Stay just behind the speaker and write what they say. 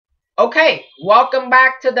Okay, welcome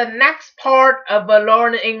back to the next part of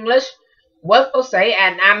Learn English with Phú Sĩ,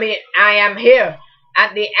 and I am here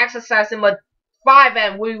at the exercise number 5,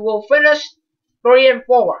 and we will finish 3 and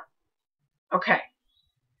 4. Okay,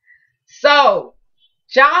 so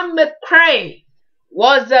John McCrae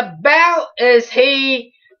is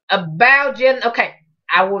he a Belgian? Okay,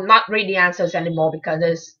 I will not read the answers anymore because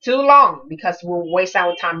it's too long, because we'll waste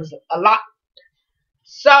our time a lot.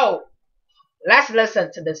 So let's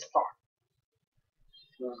listen to this part.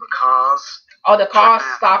 The cars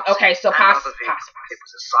stopped. Okay, so pass. It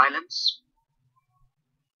was a silence.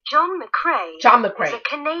 John McCrae was a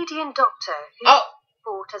Canadian doctor who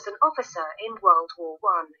fought as an officer in World War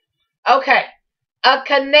I. Okay, a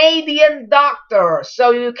Canadian doctor.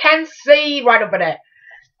 So you can see right over there.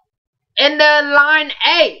 In the line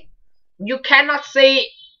A, you cannot see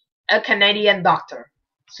a Canadian doctor,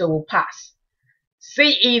 so we'll pass.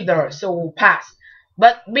 C either, so we'll pass.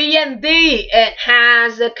 But B and D, it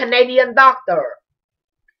has a Canadian doctor.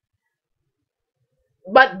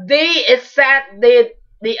 But D, it said the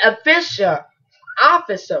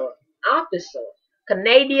officer,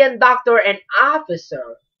 Canadian doctor and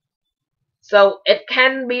officer. So it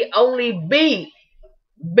can be only B.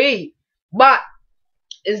 But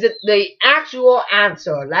is it the actual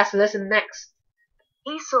answer? Let's listen next.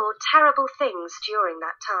 He saw terrible things during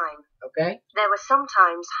that time. Okay. There were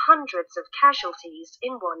sometimes hundreds of casualties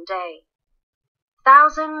in one day.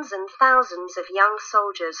 Thousands and thousands of young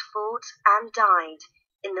soldiers fought and died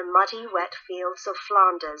in the muddy, wet fields of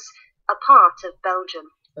Flanders, a part of Belgium.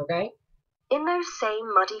 Okay. In those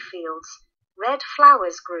same muddy fields, red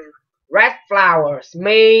flowers grew. Red flowers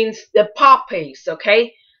means the poppies,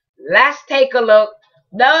 okay? Let's take a look.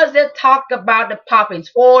 Does it talk about the poppies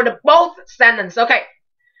for the both sentences? Okay.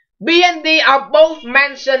 B and D are both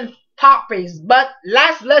mentioned poppies, but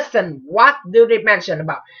let's listen. What do they mention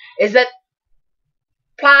about? Is it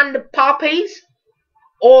plant the poppies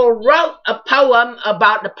or wrote a poem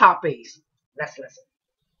about the poppies? Let's listen.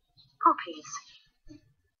 Poppies.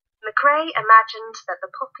 McCrae imagined that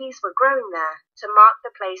the poppies were growing there to mark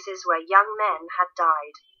the places where young men had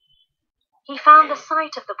died. He found the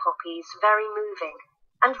sight of the poppies very moving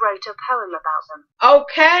and wrote a poem about them.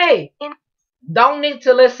 Okay. Don't need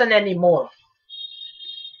to listen anymore.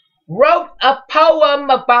 Wrote a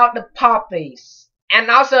poem about the poppies.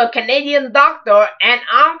 And also a Canadian doctor and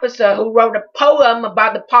officer who wrote a poem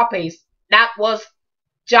about the poppies. That was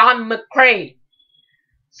John McCrae.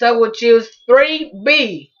 So we'll choose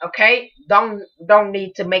 3B. Okay? Don't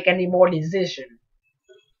need to make any more decision.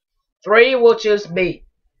 3 will choose B.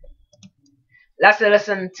 Let's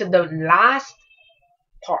listen to the last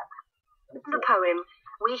part. The poem,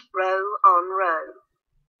 We Row on Row.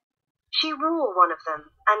 She wore one of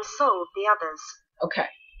them and sold the others. Okay,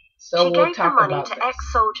 so she we'll gave talk the money about to this.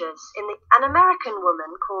 ex-soldiers in an American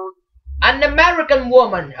woman called... An American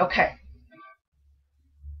woman, okay.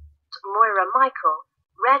 Moira Michael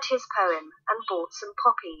read his poem and bought some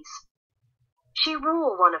poppies. She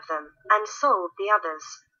wore one of them and sold the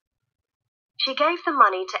others. She gave the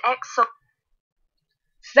money to ex-soldiers.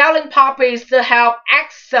 Selling poppies to help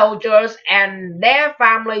ex-soldiers and their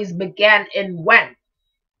families began in when?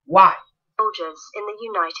 Why? Soldiers in the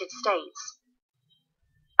United States.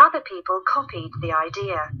 Other people copied the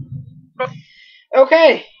idea.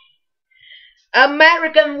 Okay.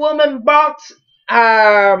 American woman bought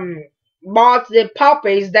the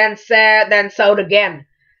poppies, then sold again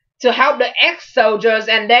to help the ex-soldiers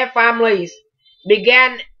and their families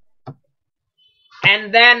began.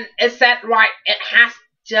 And then it said right. It has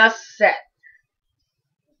just said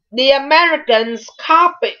the Americans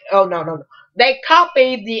copied. Oh no. They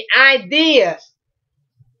copied the ideas.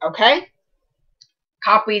 Okay.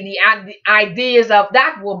 Copy the ideas of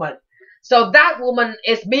that woman. So that woman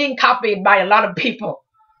is being copied by a lot of people.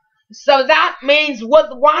 So that means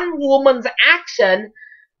with one woman's action,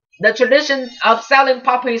 the tradition of selling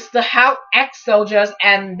poppies to help ex-soldiers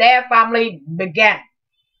and their family began.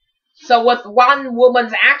 So with one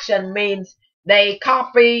woman's action means they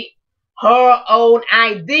copy her own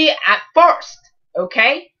idea at first.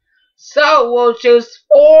 Okay? So we'll choose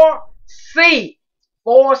 4C.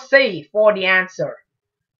 4C for the answer.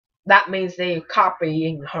 That means they're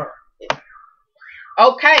copying her.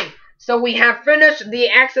 Okay, so we have finished the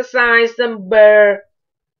exercise number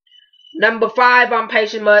 5 on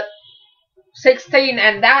page number 16,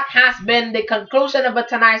 and that has been the conclusion of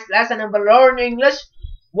tonight's lesson of Learn English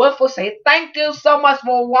with Phú Sĩ. Thank you so much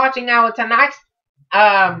for watching our tonight's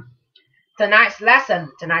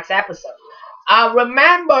lesson, tonight's episode.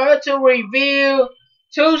 Remember to review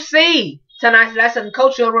 2C, tonight's lesson,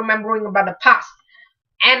 cultural remembering about the past.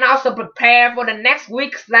 And also prepare for the next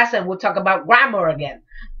week's lesson. We'll talk about grammar again.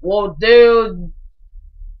 We'll do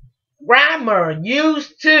grammar,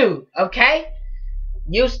 used to, okay?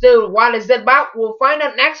 Used to, what is it about? We'll find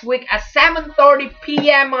out next week at 7:30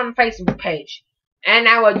 p.m. on Facebook page and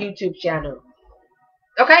our YouTube channel.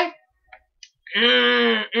 Okay?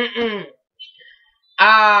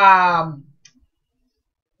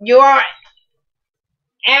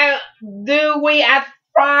 Do we at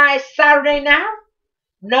Friday, Saturday now?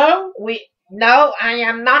 No, I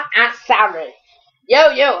am not at Saturday.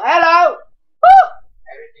 Yo, hello. Woo!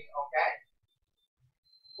 Everything okay?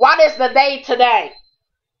 What is the day today?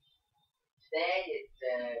 Today is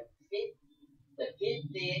the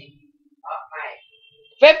 15th of May.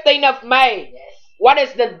 15th of May. Yes. What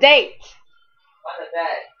is the date? What a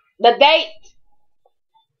day. The date.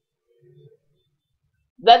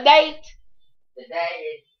 The date. The day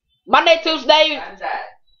is Monday, Tuesday. Sunday.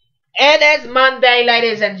 It is Monday,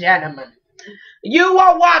 ladies and gentlemen. You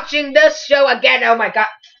are watching this show again. Oh my God.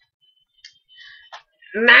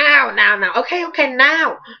 Now. Okay,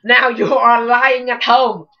 now. Now you are lying at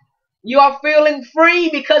home. You are feeling free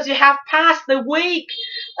because you have passed the week.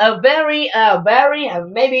 Maybe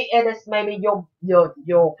it is your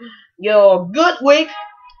good week.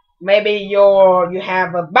 Maybe you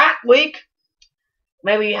have a bad week.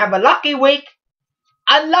 Maybe you have a lucky week,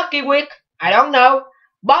 unlucky week. I don't know.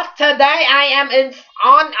 But today I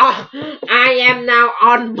am now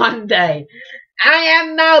on Monday. I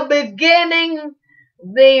am now beginning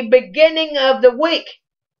the beginning of the week.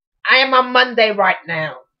 I am on Monday right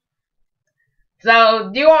now. So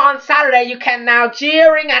you are on Saturday. You can now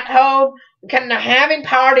cheering at home. You can now having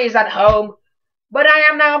parties at home. But I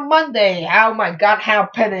am now on Monday. Oh my God, how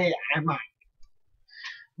petty am I?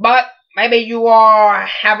 But maybe you are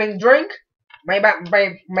having drink. Maybe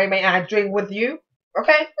I drink with you.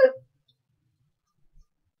 Okay.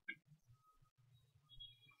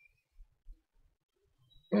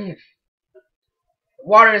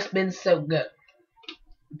 Water has been so good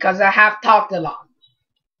because I have talked a lot.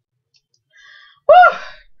 Woo!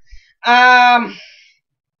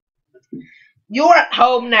 You're at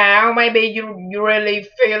home now. Maybe you're really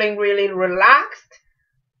feeling really relaxed.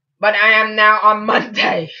 But I am now on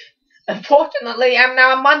Monday. Unfortunately, I'm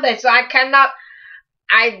now on Monday, so I cannot.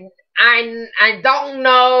 I don't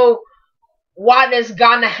know what is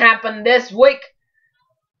gonna happen this week.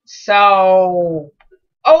 So,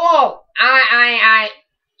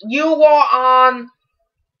 you were on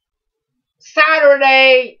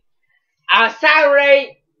Saturday,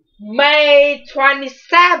 May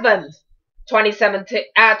 27th,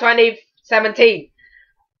 2017.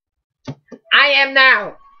 I am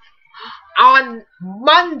now on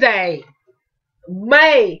Monday,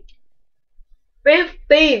 May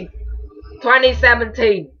 15th,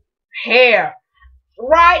 2017. Here,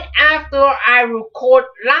 right after I record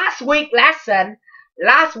last week's lesson,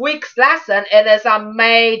 it is on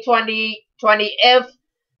May 20th,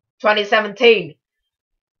 2017.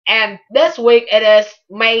 And this week it is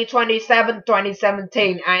May 27th,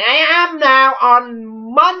 2017. I am now on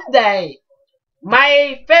Monday,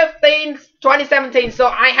 May 15th, 2017. So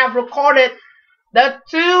I have recorded the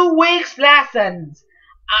 2 weeks lessons.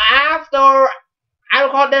 After I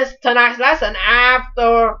record tonight's lesson,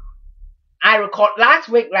 after I record last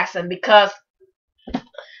week's lesson, because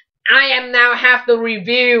I am now have to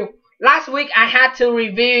review. Last week I had to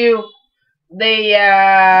review the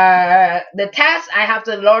test I have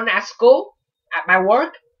to learn at school, at my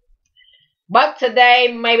work. But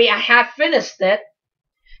today maybe I have finished it,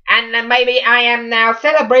 and then maybe I am now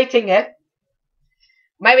celebrating it.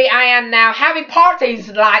 Maybe I am now having parties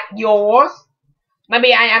like yours.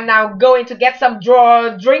 Maybe I am now going to get some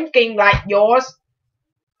drinking like yours.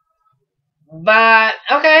 But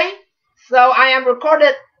okay, so I am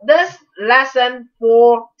recorded this lesson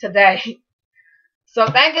for today. So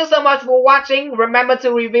thank you so much for watching. Remember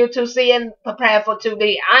to review 2C and prepare for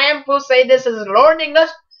 2D. I am Phú Sĩ. This is Learn English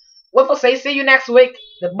with Phú Sĩ. See you next week.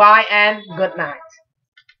 Goodbye and good night.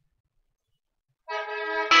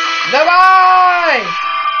 Goodbye.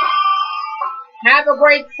 Have a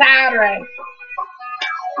great Saturday.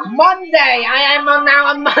 Monday. I am now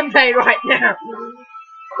on Monday right now.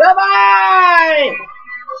 Goodbye.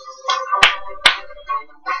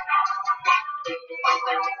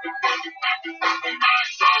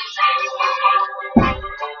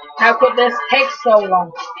 How could this take so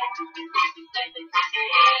long?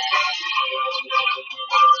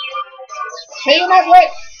 See you next week.